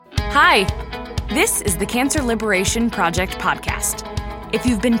Hi, this is the Cancer Liberation Project podcast. If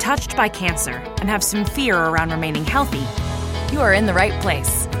you've been touched by cancer and have some fear around remaining healthy, you are in the right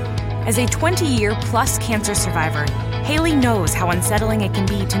place. As a 20-year-plus cancer survivor, Haley knows how unsettling it can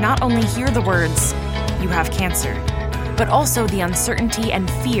be to not only hear the words, "you have cancer," but also the uncertainty and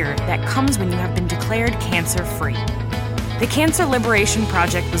fear that comes when you have been declared cancer-free. The Cancer Liberation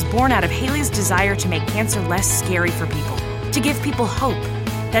Project was born out of Haley's desire to make cancer less scary for people, to give people hope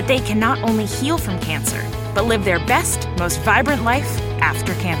that they can not only heal from cancer, but live their best, most vibrant life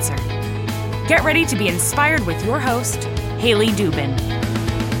after cancer. Get ready to be inspired with your host, Haley Dubin.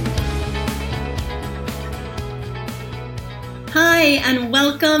 Hi, and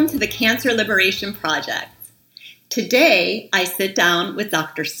welcome to the Cancer Liberation Project. Today, I sit down with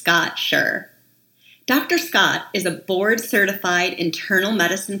Dr. Scott Sherr. Dr. Scott is a board-certified internal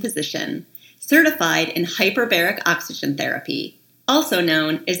medicine physician, certified in hyperbaric oxygen therapy, also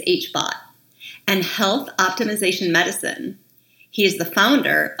known as HBOT, and health optimization medicine. He is the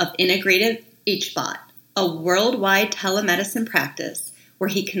founder of Integrative HBOT, a worldwide telemedicine practice where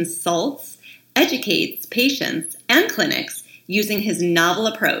he consults, educates patients and clinics using his novel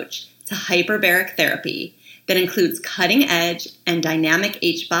approach to hyperbaric therapy that includes cutting-edge and dynamic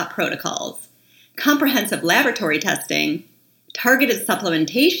HBOT protocols, comprehensive laboratory testing, targeted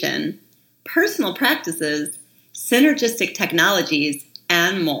supplementation, personal practices, synergistic technologies,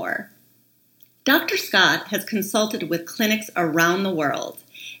 and more. Dr. Scott has consulted with clinics around the world,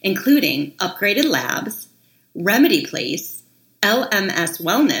 including Upgraded Labs, Remedy Place, LMS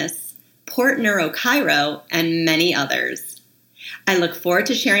Wellness, Port Neurochiro, and many others. I look forward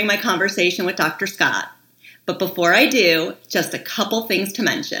to sharing my conversation with Dr. Scott. But before I do, just a couple things to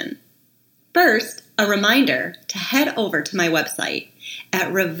mention. First, a reminder to head over to my website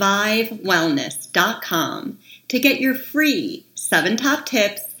at revivewellness.com to get your free 7 top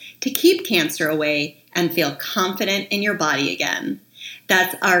tips to keep cancer away and feel confident in your body again.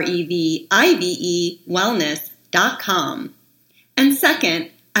 That's REVIVE wellness.com. And second,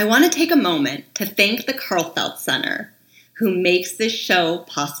 I want to take a moment to thank the Karlfeldt Center, who makes this show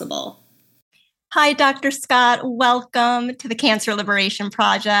possible. Hi, Dr. Scott. Welcome to the Cancer Liberation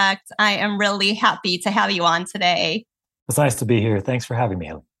Project. I am really happy to have you on today. It's nice to be here. Thanks for having me,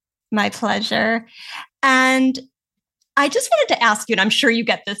 Haley. My pleasure. And I just wanted to ask you, and I'm sure you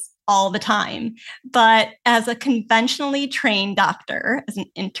get this all the time, but as a conventionally trained doctor, as an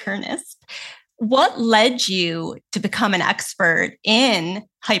internist, what led you to become an expert in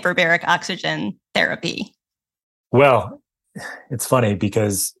hyperbaric oxygen therapy? Well, it's funny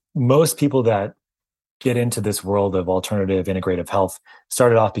because most people that get into this world of alternative integrative health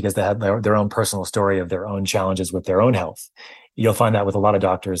started off because they had their own personal story of their own challenges with their own health. You'll find that with a lot of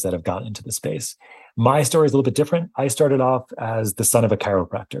doctors that have gotten into the space. My story is a little bit different. I started off as the son of a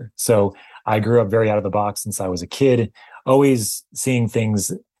chiropractor. So I grew up very out of the box since I was a kid, always seeing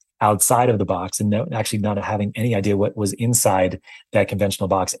things outside of the box and actually not having any idea what was inside that conventional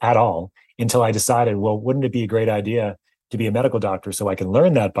box at all until I decided, well, wouldn't it be a great idea to be a medical doctor so I can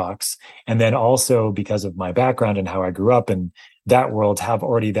learn that box? And then also because of my background and how I grew up in that world, have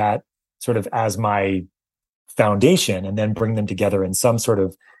already that sort of as my foundation and then bring them together in some sort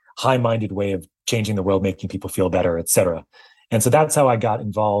of high-minded way of changing the world, making people feel better, et cetera. And so that's how I got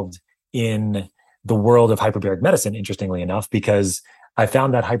involved in the world of hyperbaric medicine, interestingly enough, because I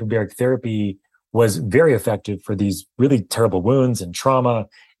found that hyperbaric therapy was very effective for these really terrible wounds and trauma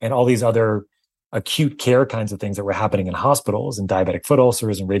and all these other acute care kinds of things that were happening in hospitals, and diabetic foot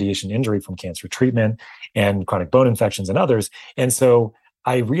ulcers and radiation injury from cancer treatment and chronic bone infections and others. And so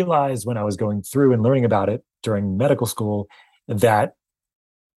I realized when I was going through and learning about it during medical school that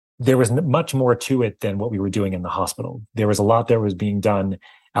there was much more to it than what we were doing in the hospital. There was a lot that was being done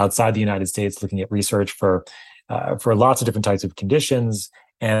outside the United States, looking at research for lots of different types of conditions,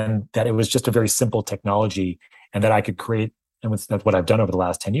 and that it was just a very simple technology, and that I could create, and that's what I've done over the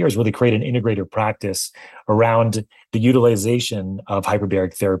last 10 years, really create an integrative practice around the utilization of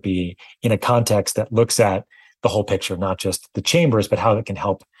hyperbaric therapy in a context that looks at the whole picture, not just the chambers, but how it can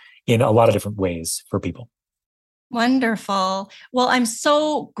help in a lot of different ways for people. Wonderful. Well, I'm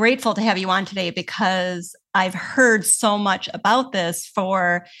so grateful to have you on today because I've heard so much about this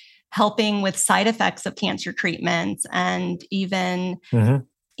for helping with side effects of cancer treatments and even,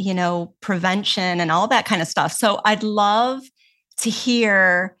 prevention and all that kind of stuff. So I'd love to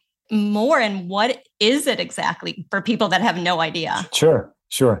hear more. And what is it exactly for people that have no idea? Sure.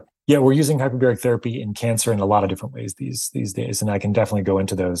 Yeah, we're using hyperbaric therapy in cancer in a lot of different ways these days. And I can definitely go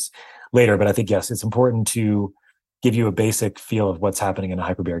into those later. But I think, yes, it's important to give you a basic feel of what's happening in a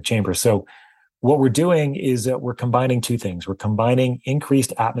hyperbaric chamber. So what we're doing is that we're combining two things. We're combining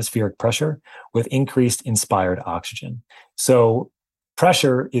increased atmospheric pressure with increased inspired oxygen. So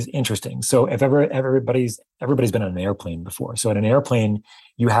pressure is interesting. So if everybody's been on an airplane before. So at an airplane,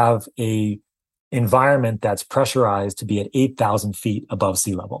 you have a environment that's pressurized to be at 8,000 feet above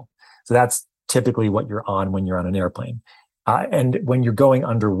sea level. So that's typically what you're on when you're on an airplane. And when you're going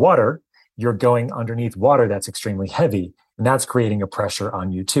underwater, you're going underneath water that's extremely heavy, and that's creating a pressure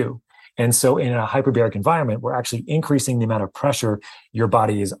on you too. And so in a hyperbaric environment, we're actually increasing the amount of pressure your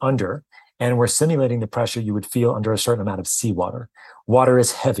body is under, and we're simulating the pressure you would feel under a certain amount of seawater. Water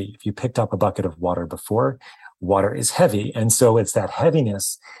is heavy. If you picked up a bucket of water before, water is heavy. And so it's that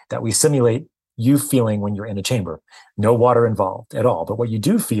heaviness that we simulate you feeling when you're in a chamber. No water involved at all. But what you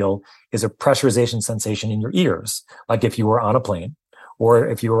do feel is a pressurization sensation in your ears, like if you were on a plane or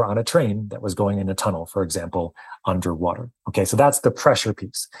if you were on a train that was going in a tunnel, for example, underwater. Okay, so that's the pressure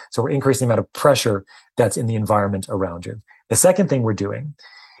piece. So we're increasing the amount of pressure that's in the environment around you. The second thing we're doing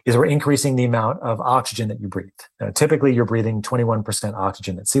is we're increasing the amount of oxygen that you breathe. Now, typically, you're breathing 21%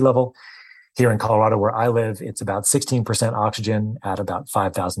 oxygen at sea level. Here in Colorado, where I live, it's about 16% oxygen at about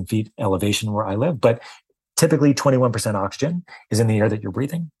 5,000 feet elevation where I live. But typically 21% oxygen is in the air that you're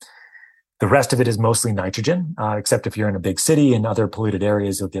breathing. The rest of it is mostly nitrogen, except if you're in a big city and other polluted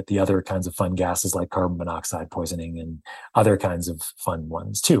areas, you'll get the other kinds of fun gases like carbon monoxide poisoning and other kinds of fun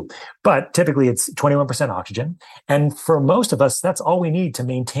ones too. But typically it's 21% oxygen. And for most of us, that's all we need to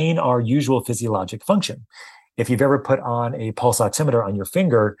maintain our usual physiologic function. If you've ever put on a pulse oximeter on your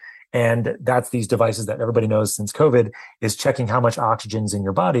finger, and that's these devices that everybody knows since COVID is checking how much oxygen's in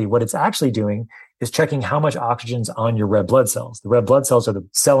your body. What it's actually doing is checking how much oxygen's on your red blood cells. The red blood cells are the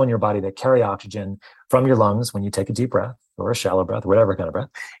cell in your body that carry oxygen from your lungs when you take a deep breath or a shallow breath, whatever kind of breath,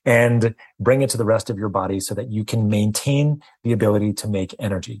 and bring it to the rest of your body so that you can maintain the ability to make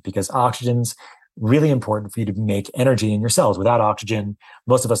energy, because oxygen's really important for you to make energy in your cells. Without oxygen,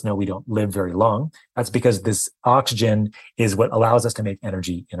 most of us know we don't live very long. That's because this oxygen is what allows us to make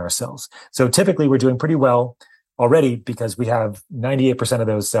energy in our cells. So typically we're doing pretty well already because we have 98% of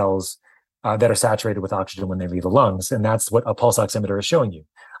those cells that are saturated with oxygen when they leave the lungs. And that's what a pulse oximeter is showing you.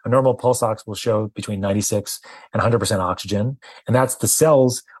 A normal pulse ox will show between 96 and 100% oxygen. And that's the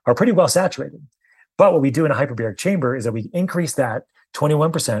cells are pretty well saturated. But what we do in a hyperbaric chamber is that we increase that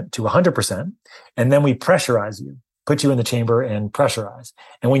 21% to 100%, and then we pressurize you, put you in the chamber and pressurize.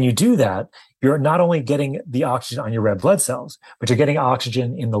 And when you do that, you're not only getting the oxygen on your red blood cells, but you're getting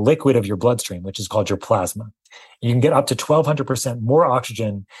oxygen in the liquid of your bloodstream, which is called your plasma. You can get up to 1,200% more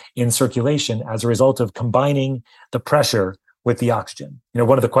oxygen in circulation as a result of combining the pressure with the oxygen. You know,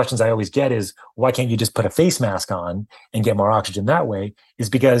 one of the questions I always get is, why can't you just put a face mask on and get more oxygen that way? Is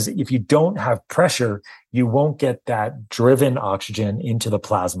because if you don't have pressure, you won't get that driven oxygen into the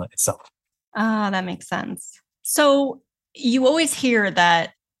plasma itself. Ah, that makes sense. So you always hear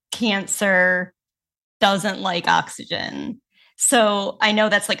that cancer doesn't like oxygen. So I know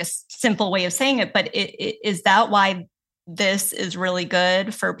that's like a simple way of saying it, but is that why this is really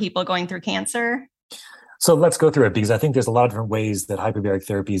good for people going through cancer? So let's go through it, because I think there's a lot of different ways that hyperbaric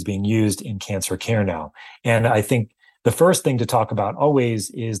therapy is being used in cancer care now. And I think the first thing to talk about always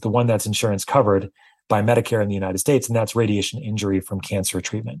is the one that's insurance covered by Medicare in the United States, and that's radiation injury from cancer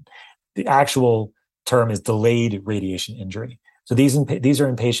treatment. The actual term is delayed radiation injury. So these are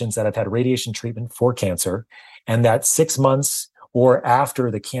in patients that have had radiation treatment for cancer, and that 6 months or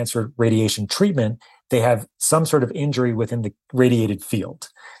after the cancer radiation treatment, they have some sort of injury within the radiated field.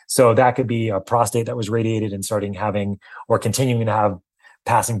 So that could be a prostate that was radiated and starting having or continuing to have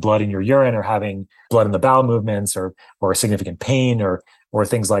passing blood in your urine, or having blood in the bowel movements, or significant pain, or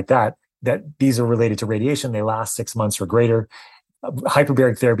things like that. That these are related to radiation. They last 6 months or greater.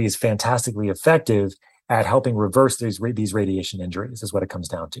 Hyperbaric therapy is fantastically effective at helping reverse these radiation injuries, is what it comes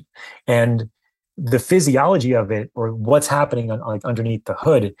down to. And the physiology of it, or what's happening underneath the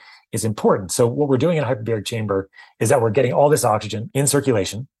hood, is important. So what we're doing in a hyperbaric chamber is that we're getting all this oxygen in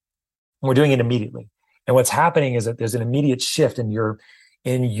circulation, and we're doing it immediately. And what's happening is that there's an immediate shift in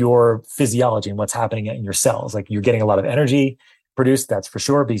your physiology and what's happening in your cells. Like, you're getting a lot of energy produced, that's for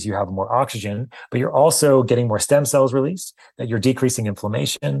sure, because you have more oxygen, but you're also getting more stem cells released, that you're decreasing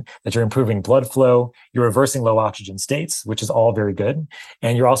inflammation, that you're improving blood flow, you're reversing low oxygen states, which is all very good.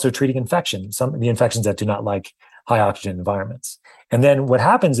 And you're also treating infection, some of the infections that do not like high oxygen environments. And then what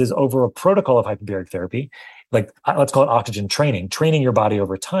happens is, over a protocol of hyperbaric therapy, like let's call it oxygen training your body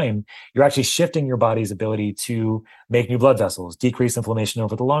over time, you're actually shifting your body's ability to make new blood vessels, decrease inflammation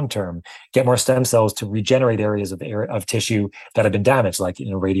over the long term, get more stem cells to regenerate areas of tissue that have been damaged, like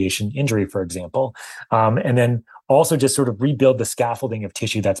radiation injury, for example. And then also just sort of rebuild the scaffolding of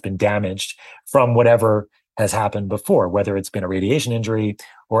tissue that's been damaged from whatever has happened before, whether it's been a radiation injury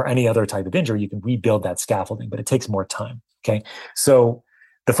or any other type of injury. You can rebuild that scaffolding, but it takes more time. Okay. So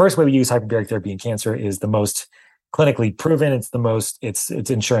the first way we use hyperbaric therapy in cancer is the most clinically proven. It's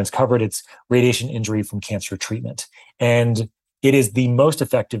insurance covered. It's radiation injury from cancer treatment. And it is the most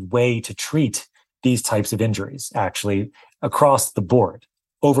effective way to treat these types of injuries, actually, across the board.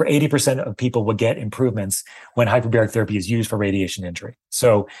 Over 80% of people will get improvements when hyperbaric therapy is used for radiation injury.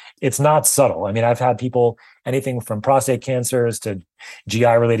 So it's not subtle. I mean, I've had people, anything from prostate cancers to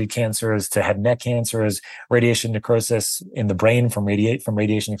GI-related cancers to head and neck cancers, radiation necrosis in the brain from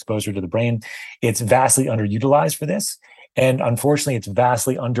radiation exposure to the brain. It's vastly underutilized for this. And unfortunately, it's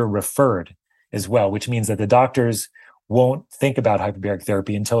vastly under-referred as well, which means that the doctors won't think about hyperbaric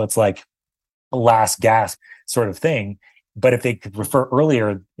therapy until it's like a last gasp sort of thing. But if they could refer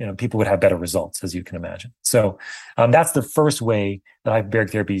earlier, people would have better results, as you can imagine. So that's the first way that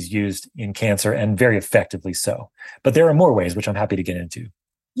hyperbaric therapy is used in cancer, and very effectively so. But there are more ways, which I'm happy to get into.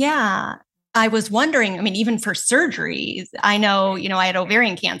 Yeah. I was wondering, I mean, even for surgeries, I know, I had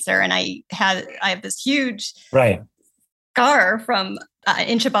ovarian cancer, and I have this huge scar from an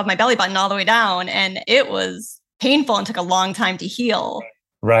inch above my belly button all the way down. And it was painful and took a long time to heal.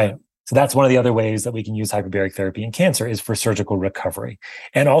 Right. So that's one of the other ways that we can use hyperbaric therapy in cancer, is for surgical recovery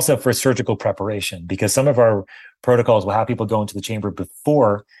and also for surgical preparation, because some of our protocols will have people go into the chamber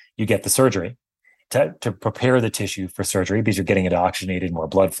before you get the surgery to prepare the tissue for surgery, because you're getting it oxygenated, more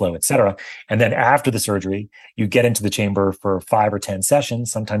blood flow, et cetera. And then after the surgery, you get into the chamber for 5 or 10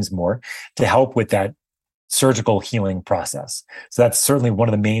 sessions, sometimes more, to help with that surgical healing process. So that's certainly one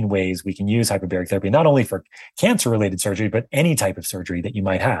of the main ways we can use hyperbaric therapy, not only for cancer-related surgery, but any type of surgery that you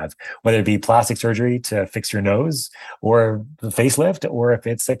might have, whether it be plastic surgery to fix your nose, or the facelift, or if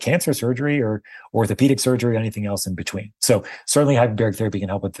it's a cancer surgery or orthopedic surgery, or anything else in between. So certainly hyperbaric therapy can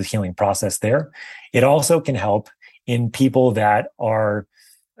help with the healing process there. It also can help in people that are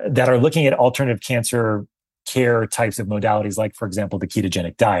looking at alternative cancer care types of modalities, like, for example, the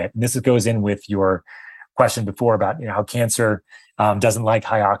ketogenic diet. And this goes in with your question before about how cancer doesn't like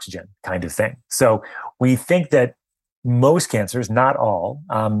high oxygen kind of thing. So we think that most cancers, not all,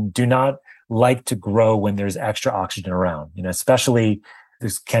 do not like to grow when there's extra oxygen around. Especially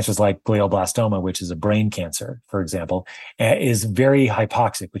there's cancers like glioblastoma, which is a brain cancer, for example, is very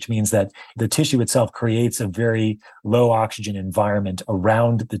hypoxic, which means that the tissue itself creates a very low oxygen environment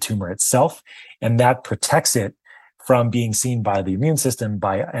around the tumor itself, and that protects it from being seen by the immune system,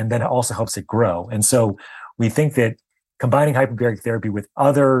 and then it also helps it grow. And so we think that combining hyperbaric therapy with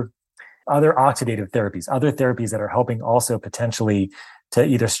other oxidative therapies, other therapies that are helping also potentially to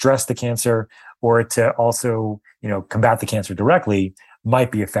either stress the cancer or to also, combat the cancer directly,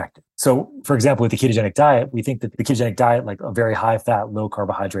 might be effective. So, for example, with the ketogenic diet, we think that the ketogenic diet, like a very high fat, low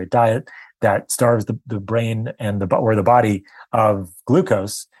carbohydrate diet that starves the brain and the body of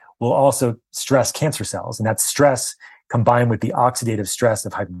glucose, will also stress cancer cells. And that stress, combined with the oxidative stress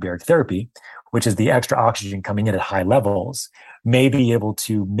of hyperbaric therapy, which is the extra oxygen coming in at high levels, may be able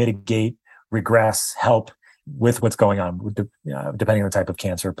to mitigate, regress, help with what's going on, depending on the type of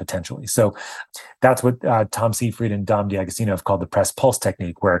cancer potentially. So that's what Tom Seyfried and Dom D'Agostino have called the press pulse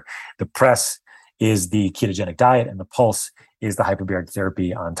technique, where the press is the ketogenic diet and the pulse is the hyperbaric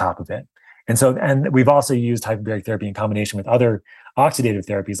therapy on top of it. And we've also used hyperbaric therapy in combination with other oxidative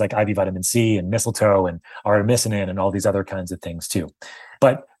therapies like IV vitamin C and mistletoe and artemisinin and all these other kinds of things too.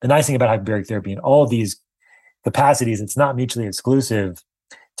 But the nice thing about hyperbaric therapy in all of these capacities, it's not mutually exclusive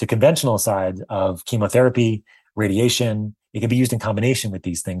to conventional side of chemotherapy, radiation. It can be used in combination with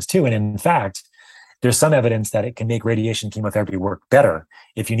these things too. And in fact, there's some evidence that it can make radiation chemotherapy work better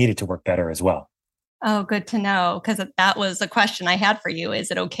if you need it to work better as well. Oh, good to know. Because that was a question I had for you.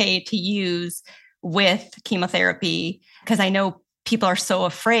 Is it okay to use with chemotherapy? Because I know people are so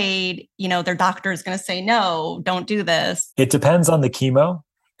afraid, their doctor is going to say, no, don't do this. It depends on the chemo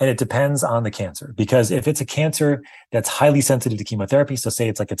and it depends on the cancer. Because if it's a cancer that's highly sensitive to chemotherapy, so say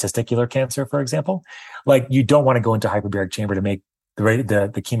it's like a testicular cancer, for example, like you don't want to go into a hyperbaric chamber to make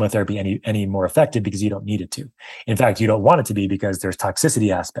the chemotherapy any more effective, because you don't need it to. In fact, you don't want it to be, because there's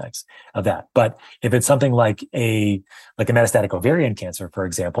toxicity aspects of that. But if it's something like a metastatic ovarian cancer, for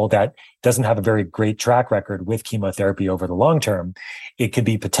example, that doesn't have a very great track record with chemotherapy over the long term, it could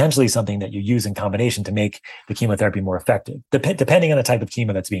be potentially something that you use in combination to make the chemotherapy more effective, depending on the type of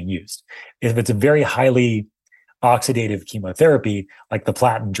chemo that's being used. If it's a very highly oxidative chemotherapy, like the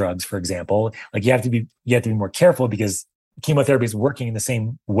platinum drugs, for example, like you have to be more careful, because chemotherapy is working in the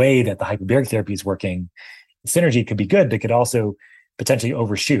same way that the hyperbaric therapy is working. Synergy could be good, but could also potentially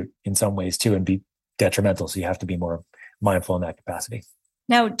overshoot in some ways too, and be detrimental. So you have to be more mindful in that capacity.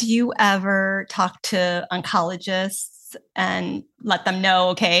 Now, do you ever talk to oncologists and let them know,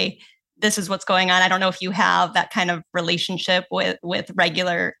 okay, this is what's going on? I don't know if you have that kind of relationship with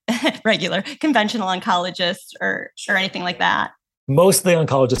regular conventional oncologists or anything like that. Most of the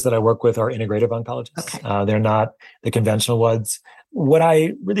oncologists that I work with are integrative oncologists. Okay. They're not the conventional ones. What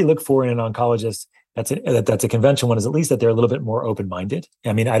I really look for in an oncologist that's a conventional one is at least that they're a little bit more open-minded.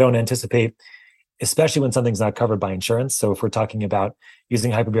 I mean, I don't anticipate, especially when something's not covered by insurance. So if we're talking about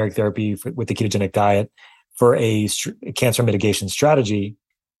using hyperbaric therapy with the ketogenic diet for a cancer mitigation strategy,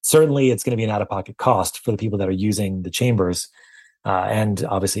 certainly it's going to be an out-of-pocket cost for the people that are using the chambers. And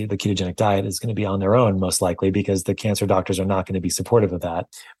obviously the ketogenic diet is going to be on their own, most likely, because the cancer doctors are not going to be supportive of that.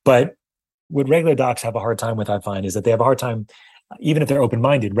 But what regular docs have a hard time with, I find, is that they have a hard time, even if they're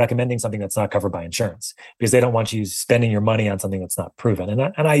open-minded, recommending something that's not covered by insurance, because they don't want you spending your money on something that's not proven.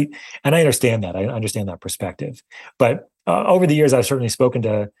 And I understand that. I understand that perspective. But over the years, I've certainly spoken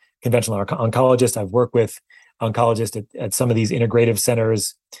to conventional oncologists. I've worked with oncologists at some of these integrative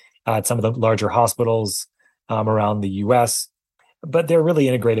centers, at some of the larger hospitals around the U.S., but they're really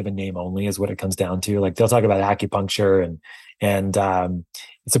integrative in name only, is what it comes down to. Like they'll talk about acupuncture and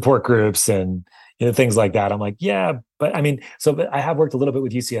support groups and things like that. I'm like, yeah, but I mean, but I have worked a little bit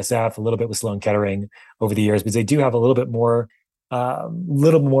with UCSF, a little bit with Sloan Kettering over the years, because they do have a little bit more,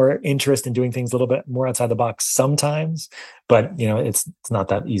 interest in doing things a little bit more outside the box sometimes. But it's not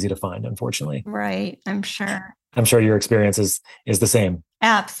that easy to find, unfortunately. Right. I'm sure. I'm sure your experience is the same.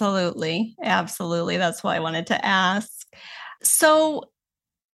 Absolutely. That's why I wanted to ask. So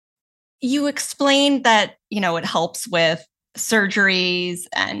you explained that, it helps with surgeries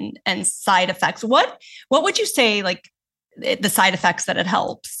and side effects. What would you say, like the side effects that it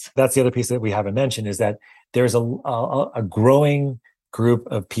helps? That's the other piece that we haven't mentioned, is that there's a growing group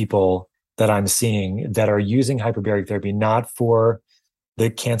of people that I'm seeing that are using hyperbaric therapy, not for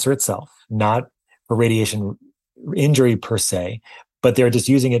the cancer itself, not for radiation injury per se, but they're just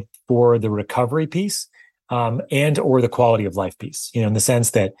using it for the recovery piece. And or the quality of life piece, in the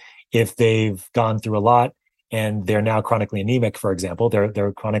sense that if they've gone through a lot and they're now chronically anemic, for example,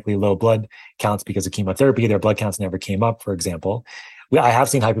 they're chronically low blood counts because of chemotherapy, their blood counts never came up, for example. I have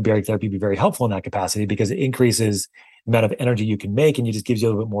seen hyperbaric therapy be very helpful in that capacity, because it increases the amount of energy you can make, and it just gives you a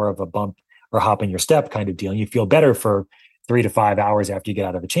little bit more of a bump or hop in your step kind of deal. And you feel better for 3 to 5 hours after you get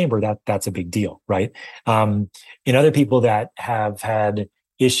out of the chamber. That's a big deal, right? In other people that have had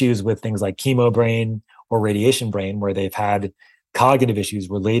issues with things like chemo brain or radiation brain, where they've had cognitive issues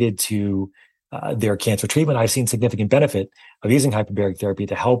related to their cancer treatment, I've seen significant benefit of using hyperbaric therapy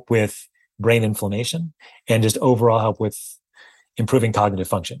to help with brain inflammation and just overall help with improving cognitive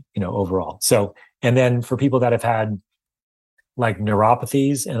function, overall. So, and then for people that have had like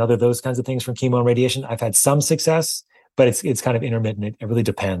neuropathies and those kinds of things from chemo and radiation, I've had some success, but it's kind of intermittent. It really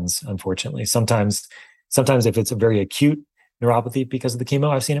depends, unfortunately. Sometimes if it's a very acute neuropathy because of the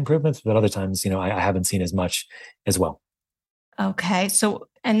chemo, I've seen improvements, but other times, I haven't seen as much as well. Okay. So,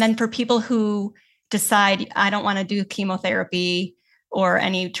 and then for people who decide, I don't want to do chemotherapy or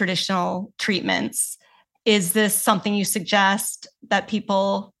any traditional treatments, is this something you suggest that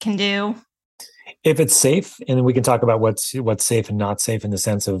people can do? If it's safe, and we can talk about what's safe and not safe in the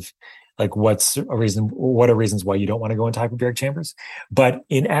sense of like what are reasons why you don't want to go into hyperbaric chambers. But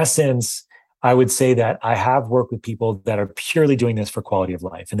in essence, I would say that I have worked with people that are purely doing this for quality of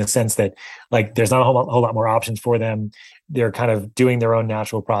life, in the sense that like there's not a whole lot more options for them. They're kind of doing their own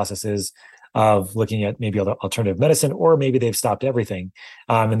natural processes of looking at maybe alternative medicine, or maybe they've stopped everything.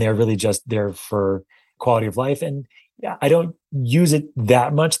 And they're really just there for quality of life. And I don't use it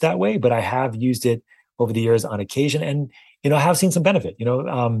that much that way, but I have used it over the years on occasion. And, I have seen some benefit,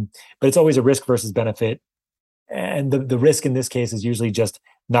 but it's always a risk versus benefit. And the risk in this case is usually just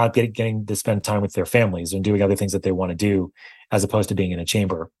not getting to spend time with their families and doing other things that they want to do, as opposed to being in a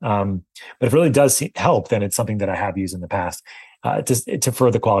chamber. But if it really does help, then it's something that I have used in the past to for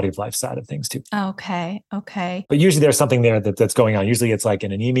the quality of life side of things too. Okay. But usually there's something there that's going on. Usually it's like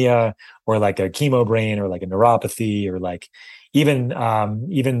an anemia, or like a chemo brain, or like a neuropathy, or like even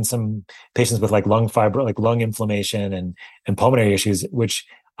some patients with like lung inflammation and pulmonary issues, which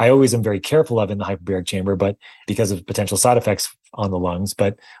I always am very careful of in the hyperbaric chamber, but because of potential side effects on the lungs,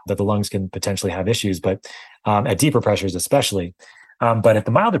 but that the lungs can potentially have issues, but at deeper pressures especially. But at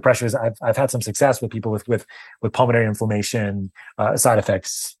the milder pressures, I've had some success with people with pulmonary inflammation side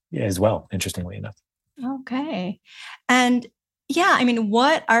effects as well, interestingly enough. Okay. And yeah, I mean,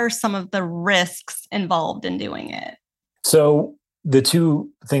 what are some of the risks involved in doing it? So the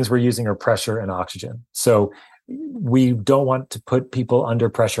two things we're using are pressure and oxygen. So we don't want to put people under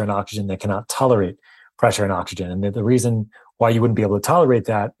pressure and oxygen that cannot tolerate pressure and oxygen. And the reason why you wouldn't be able to tolerate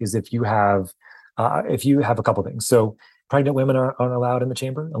that is if you have a couple things. So pregnant women aren't allowed in the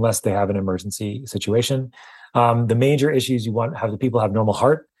chamber unless they have an emergency situation. The major issues you want have the people have normal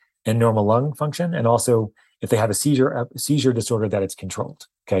heart and normal lung function, and also if they have a seizure disorder, that it's controlled.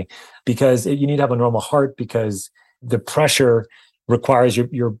 Okay, because you need to have a normal heart because the pressure requires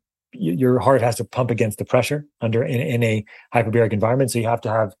your heart has to pump against the pressure in a hyperbaric environment. So you have to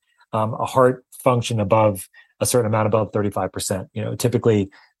have a heart function above a certain amount, above 35%.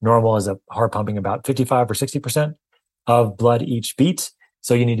 Typically normal is a heart pumping about 55 or 60% of blood each beat.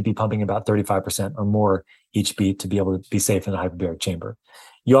 So you need to be pumping about 35% or more each beat to be able to be safe in the hyperbaric chamber.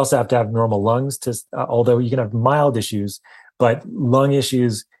 You also have to have normal lungs although you can have mild issues, but lung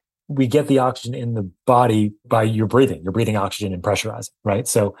issues, we get the oxygen in the body by your breathing. You're breathing oxygen and pressurizing, right?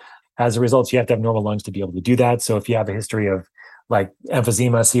 So as a result, you have to have normal lungs to be able to do that. So if you have a history of like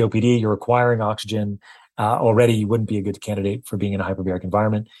emphysema, COPD, you're requiring oxygen already, you wouldn't be a good candidate for being in a hyperbaric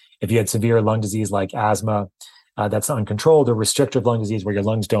environment. If you had severe lung disease like asthma, that's uncontrolled, or restrictive lung disease where your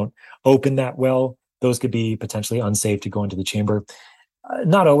lungs don't open that well, those could be potentially unsafe to go into the chamber.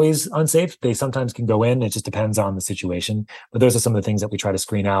 Not always unsafe. They sometimes can go in. It just depends on the situation. But those are some of the things that we try to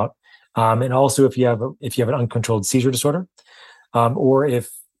screen out. And also, if you have an uncontrolled seizure disorder, or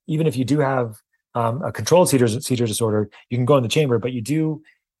even if you do have a controlled seizure disorder, you can go in the chamber, but you do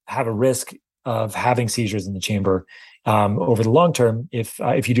have a risk of having seizures in the chamber over the long term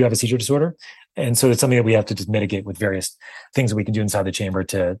if you do have a seizure disorder. And so it's something that we have to just mitigate with various things that we can do inside the chamber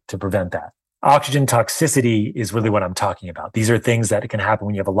to prevent that. Oxygen toxicity is really what I'm talking about. These are things that can happen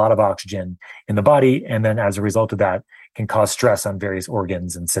when you have a lot of oxygen in the body, and then as a result of that, can cause stress on various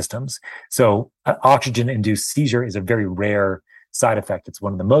organs and systems. So oxygen-induced seizure is a very rare side effect. It's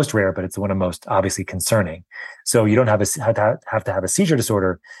one of the most rare, but it's one of the most obviously concerning. So you don't have to have a seizure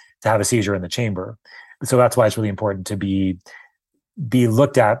disorder to have a seizure in the chamber. So that's why it's really important to be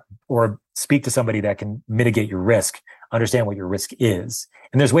looked at or speak to somebody that can mitigate your risk, understand what your risk is.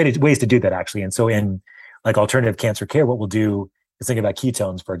 And there's ways to do that, actually. And so in like alternative cancer care, what we'll do is think about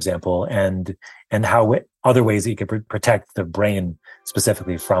ketones, for example, and how other ways that you can protect the brain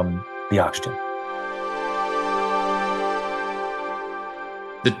specifically from the oxygen.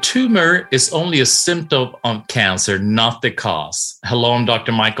 The tumor is only a symptom of cancer, not the cause. Hello, I'm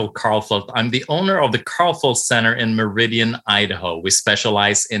Dr. Michael Karlfeldt. I'm the owner of the Karlfeldt Center in Meridian, Idaho. We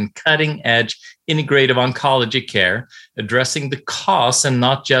specialize in cutting-edge integrative oncology care, addressing the cause and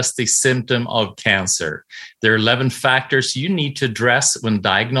not just the symptom of cancer. There are 11 factors you need to address when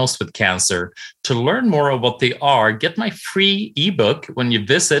diagnosed with cancer. To learn more of what they are, get my free ebook when you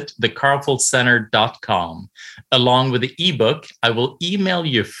visit thekarlfeldtcenter.com. Along with the ebook, I will email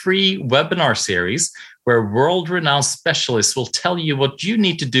you a free webinar series where world-renowned specialists will tell you what you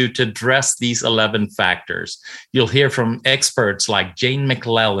need to do to address these 11 factors. You'll hear from experts like Jane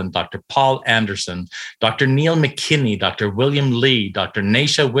McClellan, Dr. Paul Anderson, Dr. Neil McKinney, Dr. William Lee, Dr.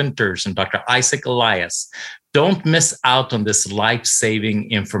 Nasha Winters, and Dr. Isaac Elias. Don't miss out on this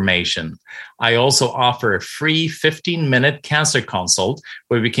life-saving information. I also offer a free 15-minute cancer consult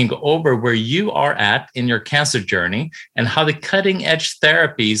where we can go over where you are at in your cancer journey and how the cutting-edge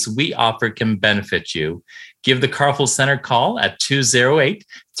therapies we offer can benefit you. Give the Karlfeldt Center call at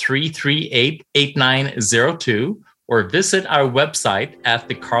 208-338-8902 or visit our website at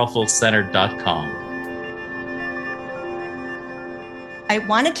thekarlfeldtcenter.com. I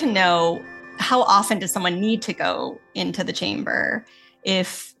wanted to know, how often does someone need to go into the chamber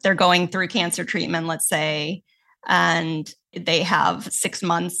if they're going through cancer treatment, let's say, and they have 6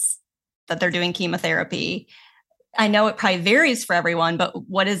 months that they're doing chemotherapy? I know it probably varies for everyone, but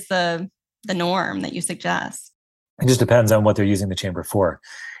what is the norm that you suggest? It just depends on what they're using the chamber for.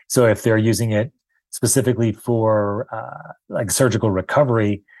 So if they're using it specifically for like surgical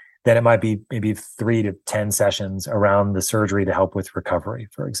recovery, then it might be maybe 3 to 10 sessions around the surgery to help with recovery,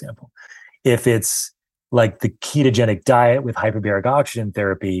 for example. If it's like the ketogenic diet with hyperbaric oxygen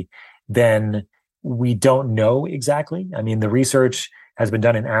therapy, then we don't know exactly. I mean, the research has been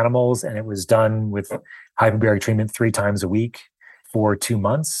done in animals, and it was done with hyperbaric treatment 3 times a week for 2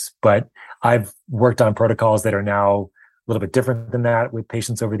 months. But I've worked on protocols that are now a little bit different than that with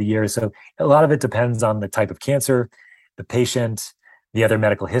patients over the years. So a lot of it depends on the type of cancer, the patient, the other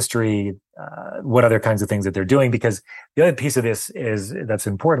medical history, what other kinds of things that they're doing. Because the other piece of this that's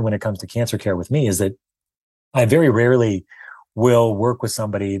important when it comes to cancer care with me is that I very rarely will work with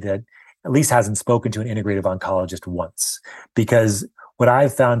somebody that at least hasn't spoken to an integrative oncologist once. Because what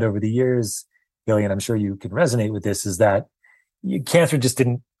I've found over the years, Billy, and I'm sure you can resonate with this, is that cancer just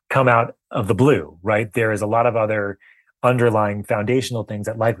didn't come out of the blue, right? There is a lot of other underlying foundational things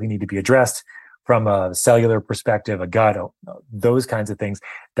that likely need to be addressed from a cellular perspective, a gut, those kinds of things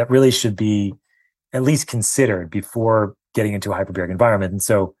that really should be at least considered before getting into a hyperbaric environment. And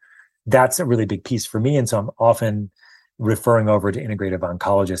so that's a really big piece for me. And so I'm often referring over to integrative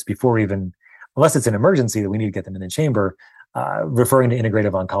oncologists before even, unless it's an emergency that we need to get them in the chamber, referring to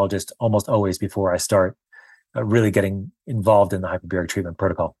integrative oncologist almost always before I start really getting involved in the hyperbaric treatment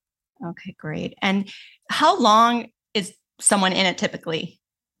protocol. Okay, great. And how long is someone in it typically?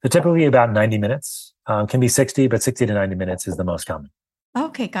 So typically about 90 minutes, can be 60, but 60 to 90 minutes is the most common.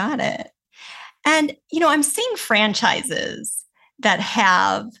 Okay, got it. And, I'm seeing franchises that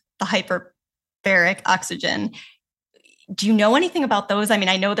have the hyperbaric oxygen. Do you know anything about those? I mean,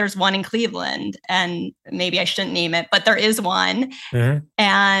 I know there's one in Cleveland, and maybe I shouldn't name it, but there is one. Mm-hmm.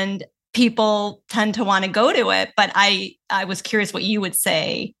 And people tend to want to go to it. But I was curious what you would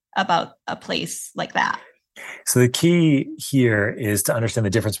say about a place like that. So the key here is to understand the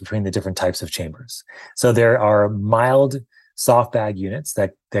difference between the different types of chambers. So there are mild soft bag units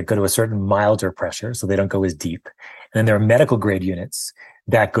that go to a certain milder pressure, so they don't go as deep. And then there are medical grade units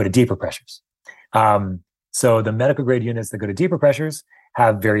that go to deeper pressures. So the medical grade units that go to deeper pressures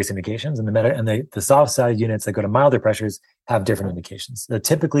have various indications, and the soft side units that go to milder pressures have different indications. So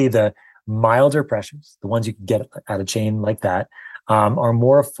typically, the milder pressures, the ones you can get at a chain like that, are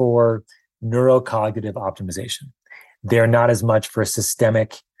more for neurocognitive optimization. They're not as much for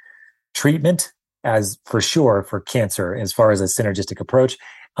systemic treatment as for sure for cancer, as far as a synergistic approach,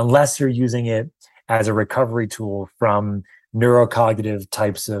 unless you're using it as a recovery tool from neurocognitive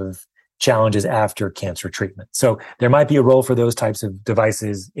types of challenges after cancer treatment. So there might be a role for those types of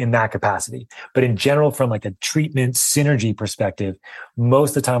devices in that capacity. But in general, from like a treatment synergy perspective,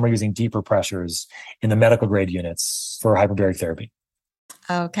 most of the time we're using deeper pressures in the medical grade units for hyperbaric therapy.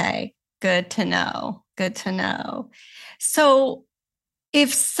 Okay. Good to know. Good to know. So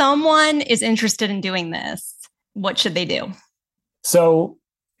if someone is interested in doing this, what should they do? So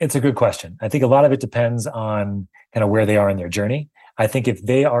it's a good question. I think a lot of it depends on kind of where they are in their journey. I think if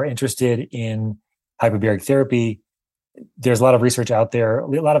they are interested in hyperbaric therapy, there's a lot of research out there, a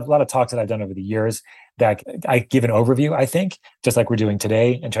lot of talks that I've done over the years that I give an overview, I think, just like we're doing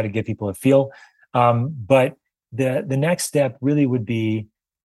today, and try to give people a feel. But the next step really would be,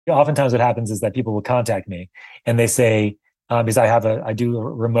 oftentimes what happens is that people will contact me and they say, because I do a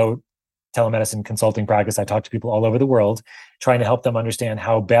remote telemedicine consulting practice. I talk to people all over the world, trying to help them understand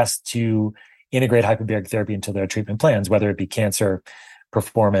how best to integrate hyperbaric therapy into their treatment plans, whether it be cancer,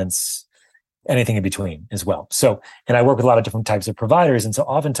 performance, anything in between as well. So, and I work with a lot of different types of providers. And so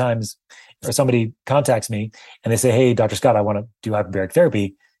oftentimes, if somebody contacts me and they say, hey, Dr. Scott, I want to do hyperbaric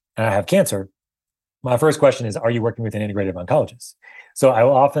therapy and I have cancer, my first question is, are you working with an integrative oncologist? So I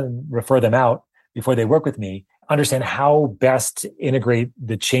will often refer them out before they work with me, understand how best to integrate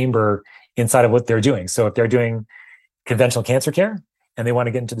the chamber inside of what they're doing. So if they're doing conventional cancer care and they want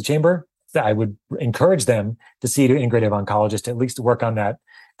to get into the chamber, I would encourage them to see an integrative oncologist to at least work on that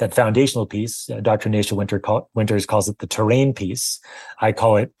foundational piece. Dr. Naisha Winters calls it the terrain piece. I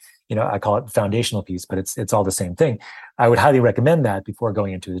call it foundational piece, but it's all the same thing. I would highly recommend that before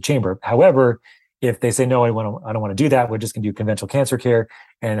going into the chamber. However, if they say, no, I don't want to do that, we're just going to do conventional cancer care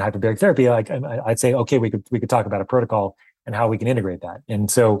and hyperbaric therapy, I'd say, okay, we could talk about a protocol and how we can integrate that. And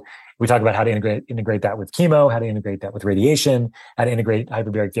so we talk about how to integrate that with chemo, how to integrate that with radiation, how to integrate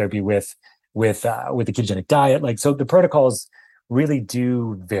hyperbaric therapy with the ketogenic diet. So the protocols really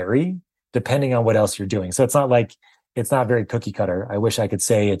do vary depending on what else you're doing. So it's not very cookie cutter. I wish I could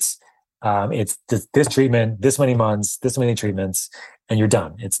say it's this treatment, this many months, this many treatments, and you're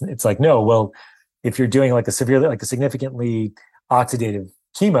done. It's like, no, well, if you're doing a significantly oxidative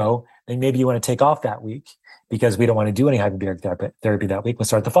chemo, then maybe you want to take off that week because we don't want to do any hyperbaric therapy that week. We'll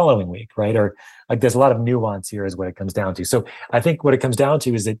start the following week, right? Or there's a lot of nuance here is what it comes down to. So I think what it comes down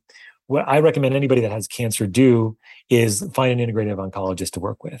to is that what I recommend anybody that has cancer do is find an integrative oncologist to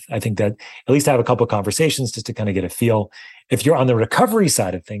work with. I think that at least have a couple of conversations just to kind of get a feel. If you're on the recovery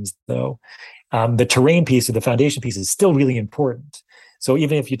side of things, though, the terrain piece or the foundation piece is still really important. So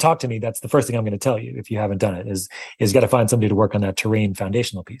even if you talk to me, that's the first thing I'm going to tell you if you haven't done it is you got to find somebody to work on that terrain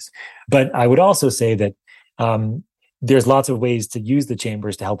foundational piece. But I would also say that there's lots of ways to use the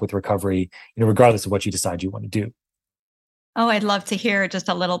chambers to help with recovery, regardless of what you decide you want to do. Oh, I'd love to hear just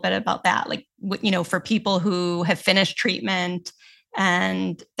a little bit about that. For people who have finished treatment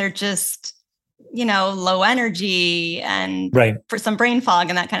and they're just, low energy and right. for some brain fog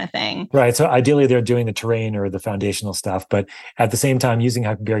and that kind of thing. Right. So ideally they're doing the terrain or the foundational stuff, but at the same time using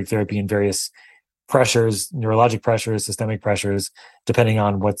hyperbaric therapy in various pressures, neurologic pressures, systemic pressures, depending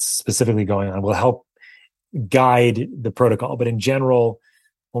on what's specifically going on, will help guide the protocol. But in general,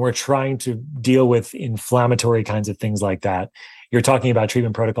 when we're trying to deal with inflammatory kinds of things like that, you're talking about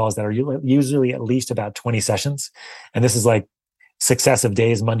treatment protocols that are usually at least about 20 sessions. And this is like successive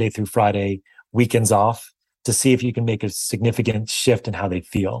days, Monday through Friday, weekends off, to see if you can make a significant shift in how they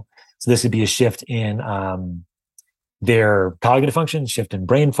feel. So this would be a shift in their cognitive function, shift in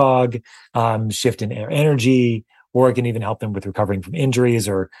brain fog, shift in their energy, or it can even help them with recovering from injuries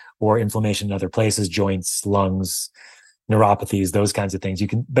or inflammation in other places, joints, lungs, neuropathies, those kinds of things.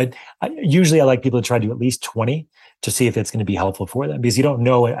 But usually I like people to try to do at least 20 to see if it's going to be helpful for them, because you don't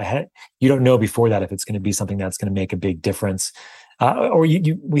know ahead. You don't know before that if it's going to be something that's going to make a big difference, or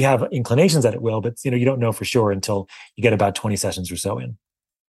we have inclinations that it will, but you don't know for sure until you get about 20 sessions or so in.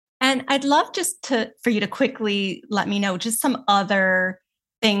 And I'd love for you to quickly let me know just some other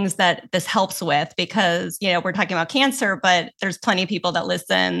things that this helps with, because, we're talking about cancer, but there's plenty of people that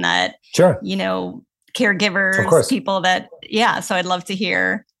listen that, sure, caregivers, people that, so I'd love to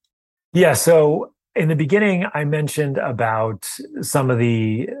hear. Yeah. So in the beginning, I mentioned about some of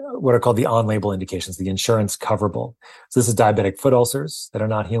the, what are called the on-label indications, the insurance coverable. So this is diabetic foot ulcers that are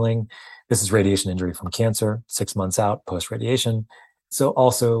not healing. This is radiation injury from cancer, 6 months out post-radiation. So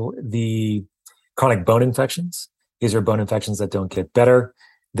also the chronic bone infections. These are bone infections that don't get better.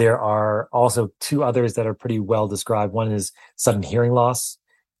 There are also two others that are pretty well described. One is sudden hearing loss.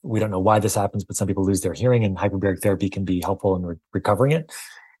 We don't know why this happens, but some people lose their hearing, and hyperbaric therapy can be helpful in recovering it.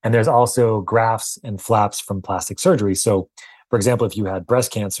 And there's also grafts and flaps from plastic surgery. So, for example, if you had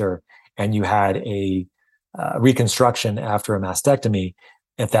breast cancer and you had a reconstruction after a mastectomy,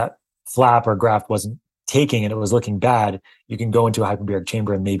 if that flap or graft wasn't taking and it was looking bad, you can go into a hyperbaric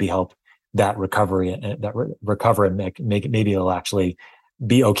chamber and maybe help that recovery and recover and make it, maybe it'll actually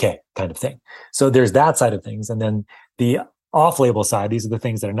be okay, kind of thing. So there's that side of things. And then the off-label side, these are the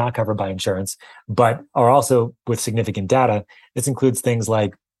things that are not covered by insurance, but are also with significant data. This includes things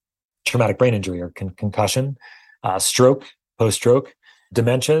like traumatic brain injury or concussion, stroke, post-stroke,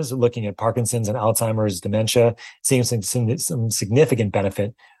 dementias, looking at Parkinson's and Alzheimer's dementia, seeing some significant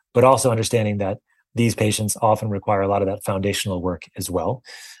benefit, but also understanding that these patients often require a lot of that foundational work as well.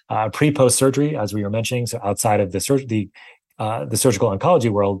 Pre-post surgery, as we were mentioning, so outside of the surgical oncology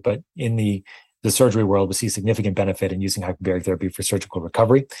world, but in the surgery world, we see significant benefit in using hyperbaric therapy for surgical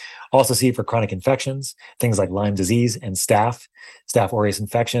recovery. Also see it for chronic infections, things like Lyme disease and Staph aureus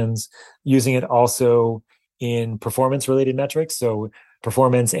infections. Using it also in performance-related metrics, so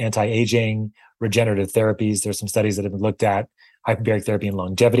performance, anti-aging, regenerative therapies. There's some studies that have been looked at hyperbaric therapy and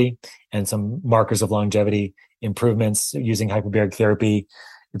longevity, and some markers of longevity improvements using hyperbaric therapy.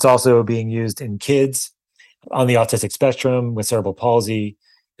 It's also being used in kids on the autistic spectrum with cerebral palsy,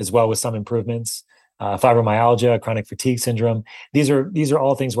 as well, with some improvements. Fibromyalgia, chronic fatigue syndrome. These are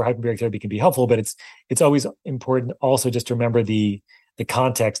all things where hyperbaric therapy can be helpful, but it's always important also just to remember the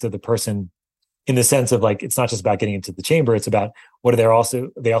context of the person, in the sense of like, it's not just about getting into the chamber, it's about what are they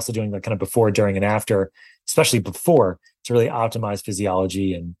also doing, like kind of before, during, and after, especially before, to really optimize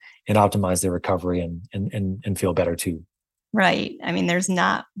physiology and optimize their recovery and feel better too. Right. I mean, there's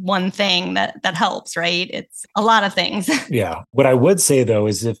not one thing that helps, right? It's a lot of things. Yeah. What I would say though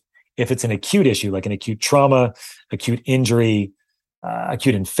is if it's an acute issue, like an acute trauma, acute injury,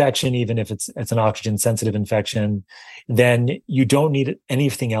 acute infection, even if it's an oxygen sensitive infection, then you don't need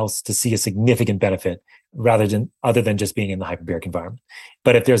anything else to see a significant benefit other than just being in the hyperbaric environment.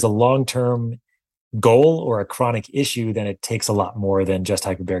 But if there's a long-term goal or a chronic issue, then it takes a lot more than just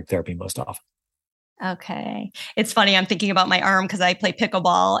hyperbaric therapy most often. Okay. It's funny. I'm thinking about my arm because I play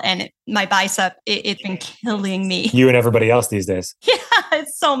pickleball, and my bicep, it's been killing me. You and everybody else these days. Yeah,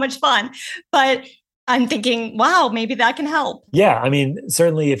 it's so much fun. But I'm thinking, wow, maybe that can help. Yeah. I mean,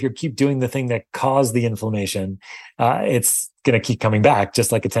 certainly if you keep doing the thing that caused the inflammation, it's going to keep coming back,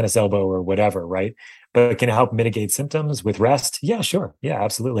 just like a tennis elbow or whatever, right? But can it help mitigate symptoms with rest? Yeah, sure. Yeah,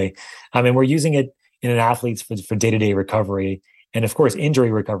 absolutely. I mean, we're using it in an athletes for day-to-day recovery, and of course,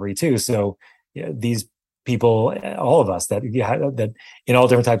 injury recovery too. So these people, all of us that in all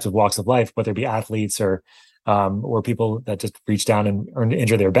different types of walks of life, whether it be athletes or people that just reach down and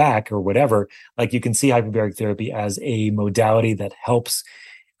injure their back or whatever, like you can see hyperbaric therapy as a modality that helps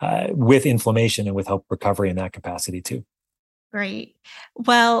with inflammation and with help recovery in that capacity too. Great.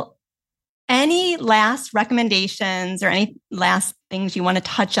 Well, any last recommendations or any last things you want to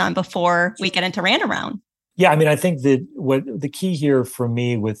touch on before we get into random round? Yeah, I mean, I think that what the key here for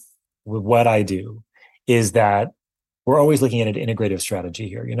me with what I do is that we're always looking at an integrative strategy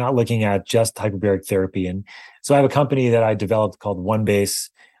here. You're not looking at just hyperbaric therapy. And so I have a company that I developed called OneBase,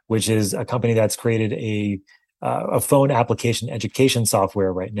 which is a company that's created a phone application education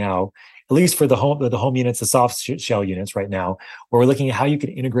software right now. at least for the home units, the soft shell units right now, where we're looking at how you can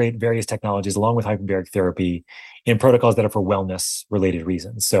integrate various technologies along with hyperbaric therapy in protocols that are for wellness related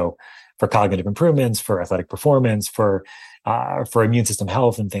reasons. So for cognitive improvements, for athletic performance, for immune system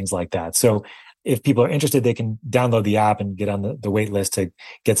health and things like that. So if people are interested, they can download the app and get on the wait list to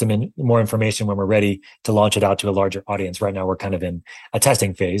get some more information when we're ready to launch it out to a larger audience. Right now, we're kind of in a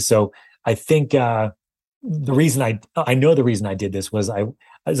testing phase. So I think the reason I know the reason I did this was I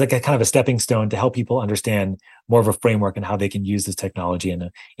was like a kind of a stepping stone to help people understand more of a framework and how they can use this technology in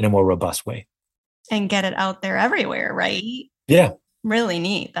a more robust way. And get it out there everywhere, right? Yeah. Really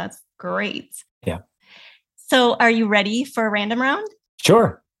neat. That's great. Yeah. So are you ready for a random round?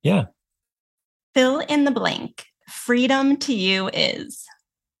 Sure. Yeah. Fill in the blank. Freedom to you is?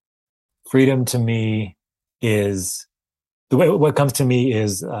 Freedom to me is what comes to me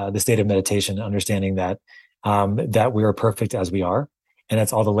is the state of meditation, understanding that we are perfect as we are. And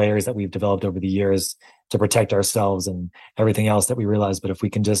that's all the layers that we've developed over the years to protect ourselves and everything else that we realize. But if we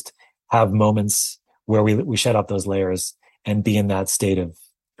can just have moments where we shed up those layers and be in that state of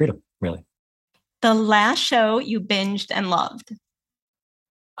freedom, really. The last show you binged and loved?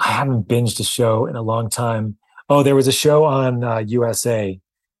 I haven't binged a show in a long time. Oh, there was a show on USA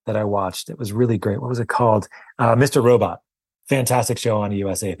that I watched. It was really great. What was it called? Mr. Robot. Fantastic show on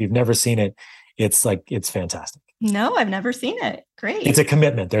USA. If you've never seen it, it's fantastic. No, I've never seen it. Great. It's a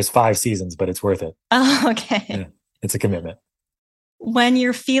commitment. There's 5 seasons, but it's worth it. Oh, okay. Yeah, it's a commitment. When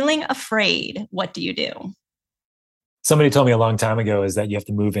you're feeling afraid, what do you do? Somebody told me a long time ago is that you have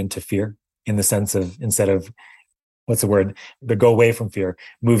to move into fear, in the sense of, instead of, what's the word? The go away from fear,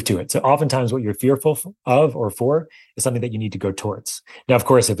 move to it. So oftentimes what you're fearful of or for is something that you need to go towards. Now, of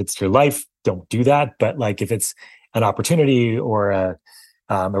course, if it's your life, don't do that. But like if it's an opportunity or a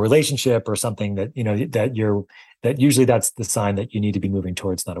relationship or something that, that usually that's the sign that you need to be moving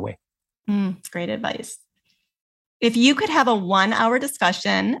towards, not away. That's great advice. If you could have a 1-hour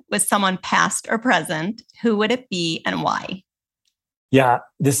discussion with someone past or present, who would it be and why? Yeah,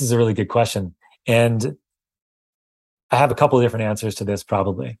 this is a really good question. And I have a couple of different answers to this,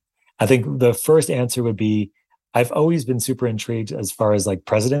 probably. I think the first answer would be, I've always been super intrigued as far as like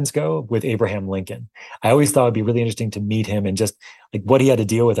presidents go with Abraham Lincoln. I always thought it'd be really interesting to meet him and just like what he had to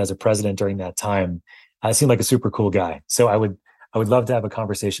deal with as a president during that time. Seemed like a super cool guy. So I would love to have a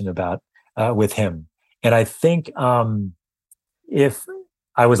conversation about with him. And I think if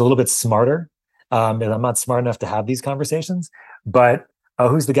I was a little bit smarter, and I'm not smart enough to have these conversations, but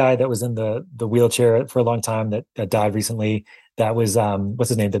who's the guy that was in the wheelchair for a long time that died recently? That was what's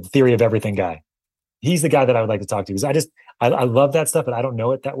his name? The Theory of Everything guy. He's the guy that I would like to talk to, because I love that stuff, but I don't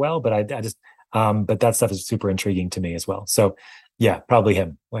know it that well. But but that stuff is super intriguing to me as well. So yeah, probably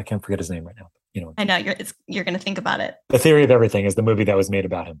him. Well, I can't forget his name right now. I know you're going to think about it. The Theory of Everything is the movie that was made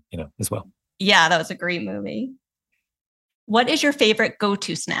about him, as well. Yeah, that was a great movie. What is your favorite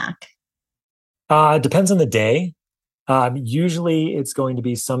go-to snack? Depends on the day. Usually it's going to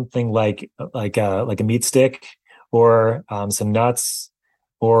be something like a meat stick or some nuts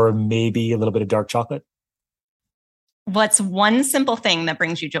or maybe a little bit of dark chocolate. What's one simple thing that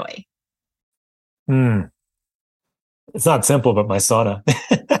brings you joy? It's not simple, but my sauna.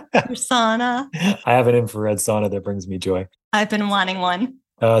 Your sauna? I have an infrared sauna that brings me joy. I've been wanting one.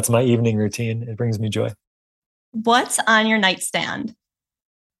 It's my evening routine. It brings me joy. What's on your nightstand?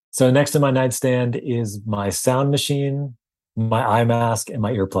 So next to my nightstand is my sound machine, my eye mask, and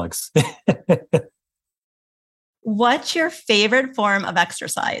my earplugs. What's your favorite form of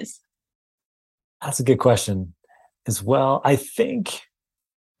exercise? That's a good question as well. I think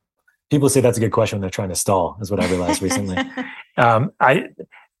people say that's a good question when they're trying to stall, is what I realized recently.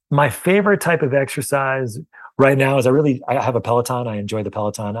 My favorite type of exercise right now is I have a Peloton. I enjoy the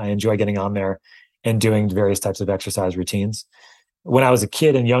Peloton. I enjoy getting on there and doing various types of exercise routines. When I was a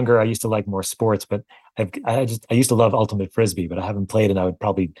kid and younger, I used to like more sports, but I used to love ultimate frisbee, but I haven't played, and I would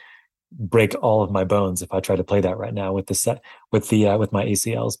probably break all of my bones if I tried to play that right now with my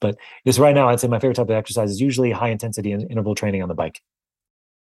ACLs. But just right now, I'd say my favorite type of exercise is usually high intensity and interval training on the bike.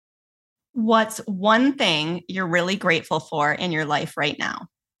 What's one thing you're really grateful for in your life right now?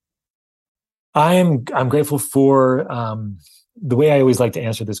 I'm grateful for the way I always like to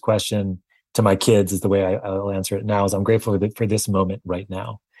answer this question to my kids is the way I'll answer it now, is I'm grateful for this moment right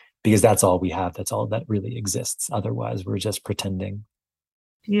now, because that's all we have. That's all that really exists. Otherwise, we're just pretending.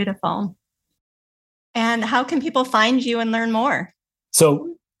 Beautiful. And how can people find you and learn more?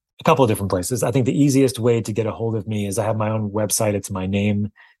 So a couple of different places. I think the easiest way to get a hold of me is I have my own website. It's my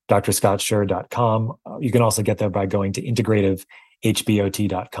name, drscottsherr.com. You can also get there by going to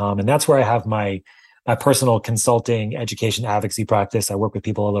integrativehbot.com. And that's where I have my my personal consulting, education, advocacy practice. I work with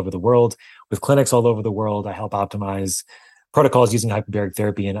people all over the world, with clinics all over the world. I help optimize protocols using hyperbaric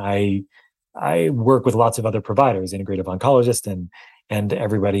therapy, and I work with lots of other providers, integrative oncologists, and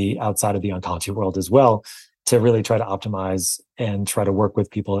everybody outside of the oncology world as well, to really try to optimize and try to work with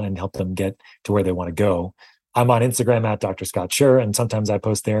people and help them get to where they want to go. I'm on Instagram at Dr. Scott Sherr, and sometimes I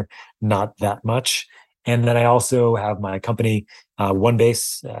post there, not that much. And then I also have my company,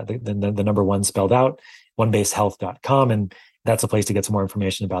 OneBase, the number one spelled out, onebasehealth.com. And that's a place to get some more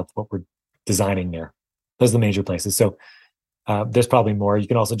information about what we're designing there. Those are the major places. So there's probably more. You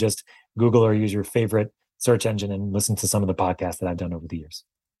can also just Google or use your favorite search engine and listen to some of the podcasts that I've done over the years.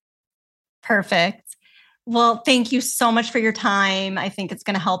 Perfect. Well, thank you so much for your time. I think it's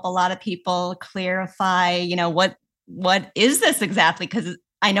going to help a lot of people clarify, what is this exactly? Because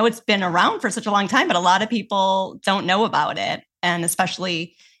I know it's been around for such a long time, but a lot of people don't know about it, and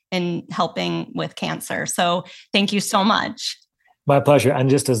especially in helping with cancer. So thank you so much. My pleasure. And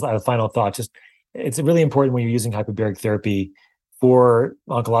just as a final thought, it's really important when you're using hyperbaric therapy for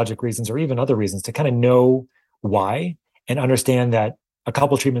oncologic reasons or even other reasons to kind of know why and understand that a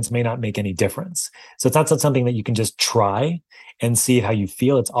couple treatments may not make any difference. So it's not something that you can just try and see how you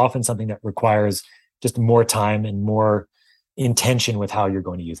feel. It's often something that requires just more time and more intention with how you're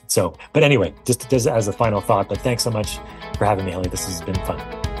going to use it. So, but anyway, just as a final thought, but thanks so much for having me, Ellie. This has been fun.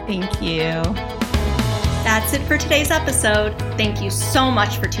 Thank you. That's it for today's episode. Thank you so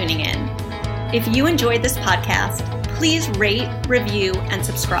much for tuning in. If you enjoyed this podcast, please rate, review, and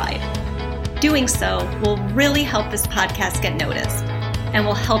subscribe. Doing so will really help this podcast get noticed and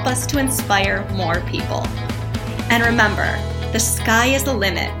will help us to inspire more people. And remember, the sky is the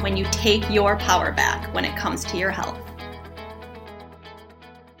limit when you take your power back when it comes to your health.